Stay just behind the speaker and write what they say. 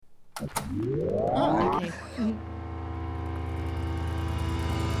Oh, okay.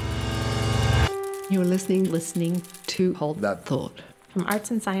 You're listening to Hold That Thought from Arts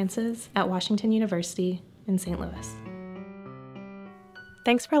and Sciences at Washington University in St. Louis.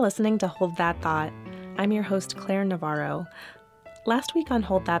 Thanks for listening to Hold That Thought. I'm your host, Claire Navarro. Last week on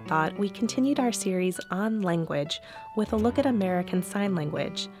Hold That Thought, we continued our series on language with a look at American Sign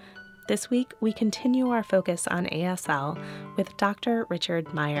Language. This week, we continue our focus on ASL with Dr.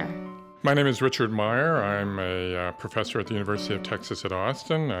 Richard Meyer. My name is Richard Meyer. I'm a professor at the University of Texas at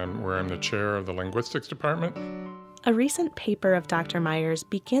Austin, where I'm the chair of the linguistics department. A recent paper of Dr. Meyer's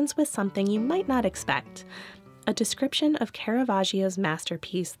begins with something you might not expect, a description of Caravaggio's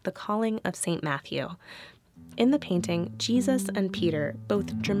masterpiece, The Calling of St. Matthew. In the painting, Jesus and Peter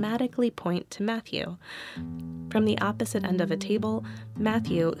both dramatically point to Matthew. From the opposite end of a table,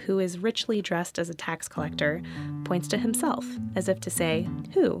 Matthew, who is richly dressed as a tax collector, points to himself, as if to say,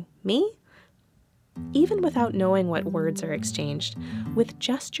 "Who, me?" Even without knowing what words are exchanged, with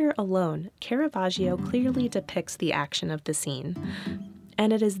gesture alone, Caravaggio clearly depicts the action of the scene.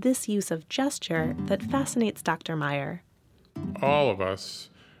 And it is this use of gesture that fascinates Dr. Meyer. All of us,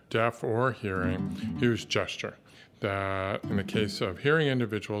 deaf or hearing, use gesture that, in the case of hearing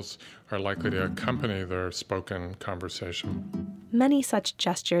individuals, are likely to accompany their spoken conversation. Many such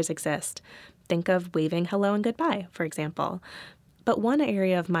gestures exist. Think of waving hello and goodbye, for example. But one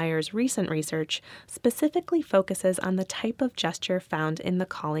area of Meyer's recent research specifically focuses on the type of gesture found in The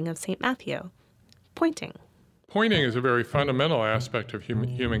Calling of St. Matthew, pointing. Pointing is a very fundamental aspect of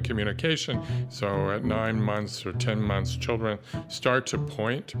human communication. So at 9 months or 10 months, children start to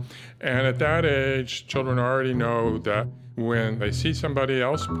point. And at that age, children already know that when they see somebody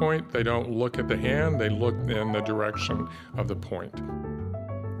else point, they don't look at the hand, they look in the direction of the point.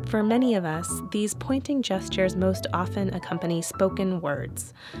 For many of us, these pointing gestures most often accompany spoken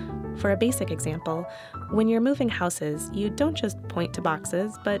words. For a basic example, when you're moving houses, you don't just point to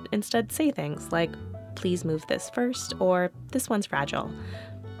boxes, but instead say things like, "Please move this first," or "This one's fragile."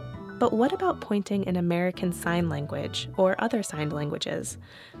 But what about pointing in American Sign Language or other signed languages?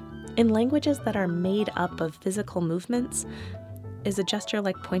 In languages that are made up of physical movements, is a gesture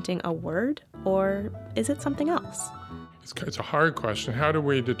like pointing a word, or is it something else? It's a hard question. How do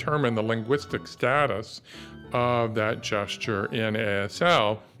we determine the linguistic status of that gesture in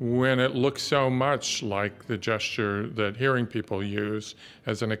ASL when it looks so much like the gesture that hearing people use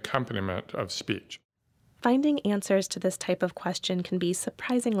as an accompaniment of speech? Finding answers to this type of question can be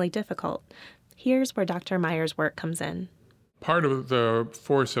surprisingly difficult. Here's where Dr. Meyer's work comes in. Part of the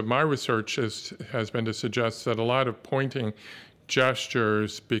force of my research has been to suggest that a lot of pointing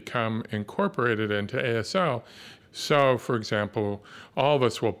gestures become incorporated into ASL. So, for example, all of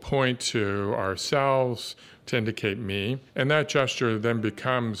us will point to ourselves to indicate me, and that gesture then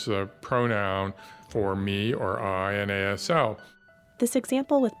becomes a pronoun for me or I in ASL. This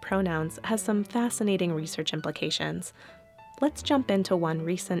example with pronouns has some fascinating research implications. Let's jump into one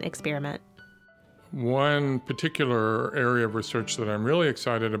recent experiment. One particular area of research that I'm really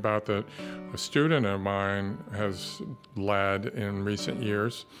excited about that a student of mine has led in recent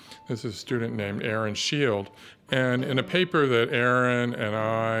years. This is a student named Aaron Shield. And in a paper that Aaron and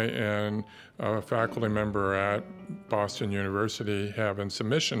I and a faculty member at Boston University have in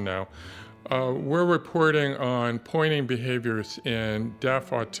submission now, we're reporting on pointing behaviors in deaf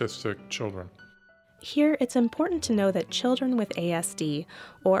autistic children. Here, it's important to know that children with ASD,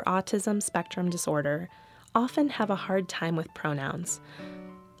 or autism spectrum disorder, often have a hard time with pronouns.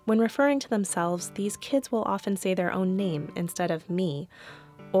 When referring to themselves, these kids will often say their own name instead of me,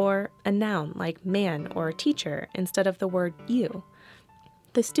 or a noun like man or teacher instead of the word you.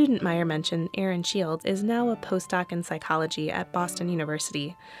 The student Meyer mentioned, Aaron Shields, is now a postdoc in psychology at Boston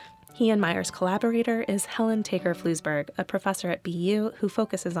University. He and Meyer's collaborator is Helen Taker-Flusberg, a professor at BU who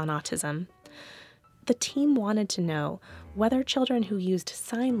focuses on autism. The team wanted to know whether children who used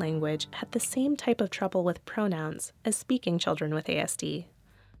sign language had the same type of trouble with pronouns as speaking children with ASD.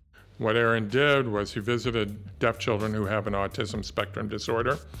 What Aaron did was he visited deaf children who have an autism spectrum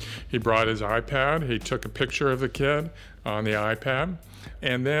disorder. He brought his iPad, he took a picture of the kid on the iPad,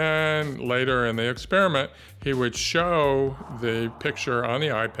 and then later in the experiment, he would show the picture on the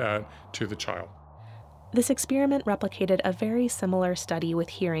iPad to the child. This experiment replicated a very similar study with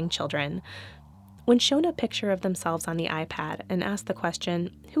hearing children. When shown a picture of themselves on the iPad and asked the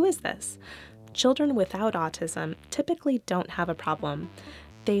question, "Who is this?" children without autism typically don't have a problem.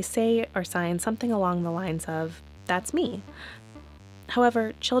 They say or sign something along the lines of, "That's me."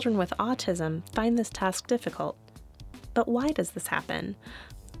 However, children with autism find this task difficult. But why does this happen?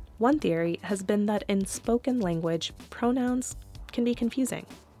 One theory has been that in spoken language, pronouns can be confusing.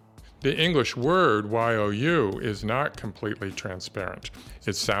 The English word Y-O-U is not completely transparent.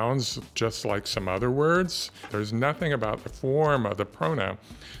 It sounds just like some other words. There's nothing about the form of the pronoun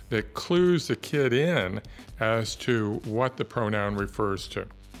that clues the kid in as to what the pronoun refers to.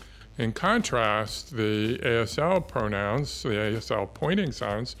 In contrast, the ASL pronouns, the ASL pointing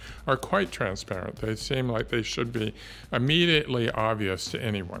signs, are quite transparent. They seem like they should be immediately obvious to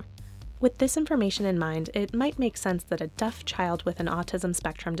anyone. With this information in mind, it might make sense that a deaf child with an autism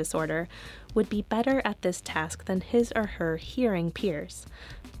spectrum disorder would be better at this task than his or her hearing peers.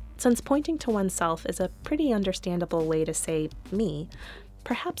 Since pointing to oneself is a pretty understandable way to say me,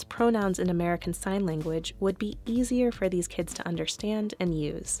 perhaps pronouns in American Sign Language would be easier for these kids to understand and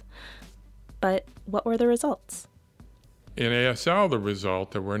use. But what were the results? In ASL, the result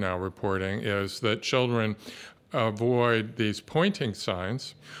that we're now reporting is that children avoid these pointing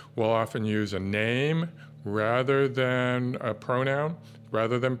signs, will often use a name rather than a pronoun,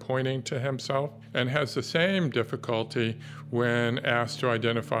 rather than pointing to himself, and has the same difficulty when asked to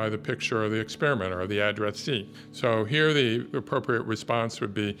identify the picture of the experimenter or the addressee. So here the appropriate response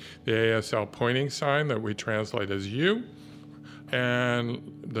would be the ASL pointing sign that we translate as you, and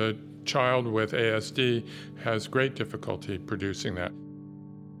the child with ASD has great difficulty producing that.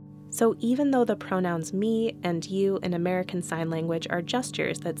 So even though the pronouns me and you in American Sign Language are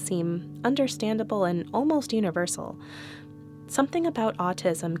gestures that seem understandable and almost universal, something about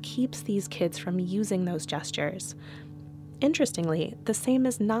autism keeps these kids from using those gestures. Interestingly, the same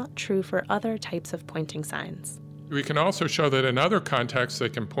is not true for other types of pointing signs. We can also show that in other contexts they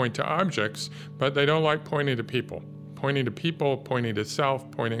can point to objects, but they don't like pointing to people. Pointing to people, pointing to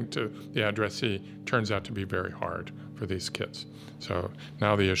self, pointing to the addressee turns out to be very hard for these kids. So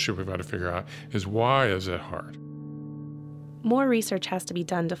now the issue we've got to figure out is, why is it hard? More research has to be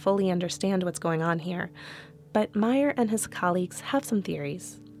done to fully understand what's going on here, but Meyer and his colleagues have some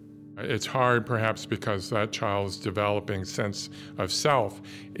theories. It's hard perhaps because that child's developing sense of self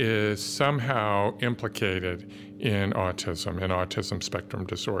is somehow implicated in autism spectrum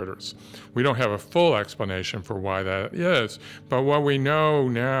disorders. We don't have a full explanation for why that is, but what we know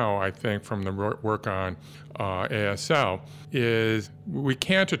now, I think, from the work on ASL is we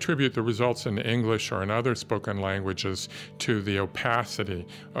can't attribute the results in English or in other spoken languages to the opacity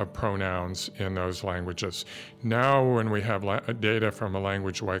of pronouns in those languages. Now, when we have data from a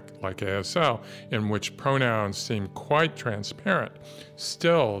language like ASL, in which pronouns seem quite transparent,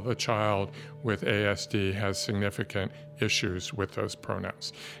 still the child with ASD has significant issues with those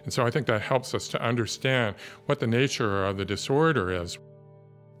pronouns. And so I think that helps us to understand what the nature of the disorder is.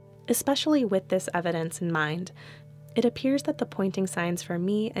 Especially with this evidence in mind, it appears that the pointing signs for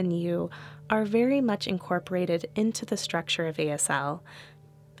me and you are very much incorporated into the structure of ASL,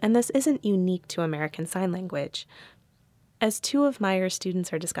 and this isn't unique to American Sign Language. As two of Meyer's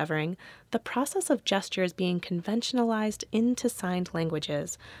students are discovering, the process of gestures being conventionalized into signed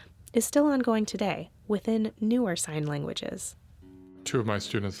languages is still ongoing today within newer sign languages. Two of my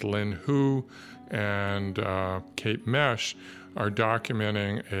students, Lynn Hu and Kate Mesh, are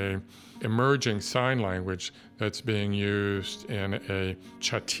documenting an emerging sign language that's being used in a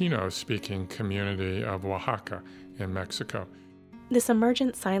Chatino-speaking community of Oaxaca in Mexico. This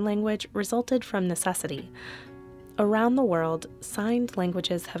emergent sign language resulted from necessity. Around the world, signed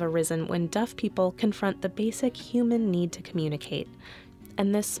languages have arisen when deaf people confront the basic human need to communicate,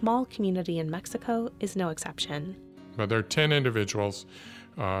 and this small community in Mexico is no exception. But there are 10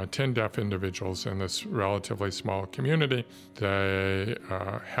 deaf individuals in this relatively small community. They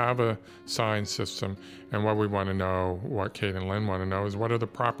have a sign system, and what we want to know, what Kate and Lynn want to know, is what are the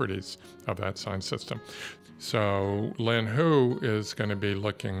properties of that sign system. So Lynn Hu is going to be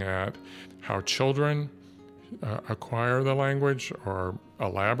looking at how children acquire the language or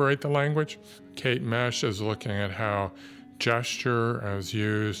elaborate the language. Kate Mesh is looking at how gesture as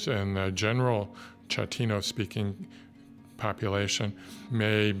used in the general Chatino-speaking population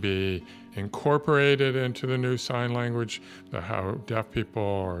may be incorporated into the new sign language, how deaf people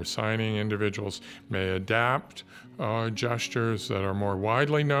or signing individuals may adapt gestures that are more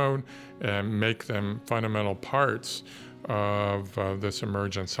widely known and make them fundamental parts of this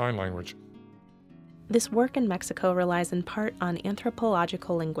emergent sign language. This work in Mexico relies in part on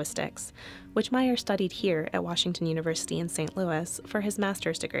anthropological linguistics, which Meyer studied here at Washington University in St. Louis for his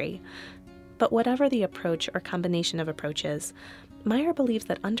master's degree. But whatever the approach or combination of approaches, Meyer believes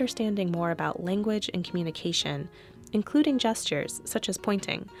that understanding more about language and communication, including gestures such as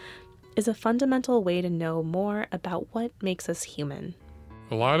pointing, is a fundamental way to know more about what makes us human.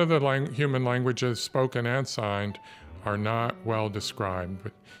 A lot of the human languages, spoken and signed, are not well described,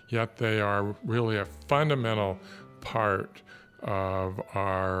 but yet they are really a fundamental part of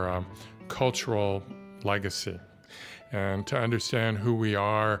our cultural legacy. And to understand who we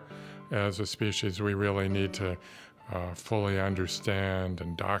are as a species, we really need to fully understand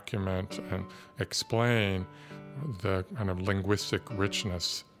and document and explain the kind of linguistic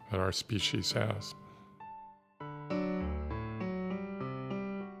richness that our species has.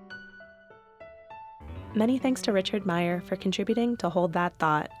 Many thanks to Richard Meyer for contributing to Hold That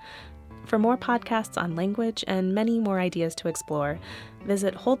Thought. For more podcasts on language and many more ideas to explore,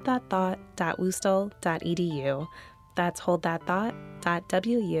 visit holdthatthought.wustl.edu. That's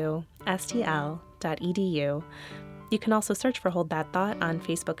holdthatthought.wustl.edu. You can also search for Hold That Thought on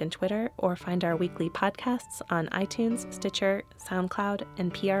Facebook and Twitter, or find our weekly podcasts on iTunes, Stitcher, SoundCloud,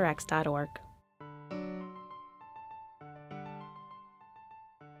 and prx.org.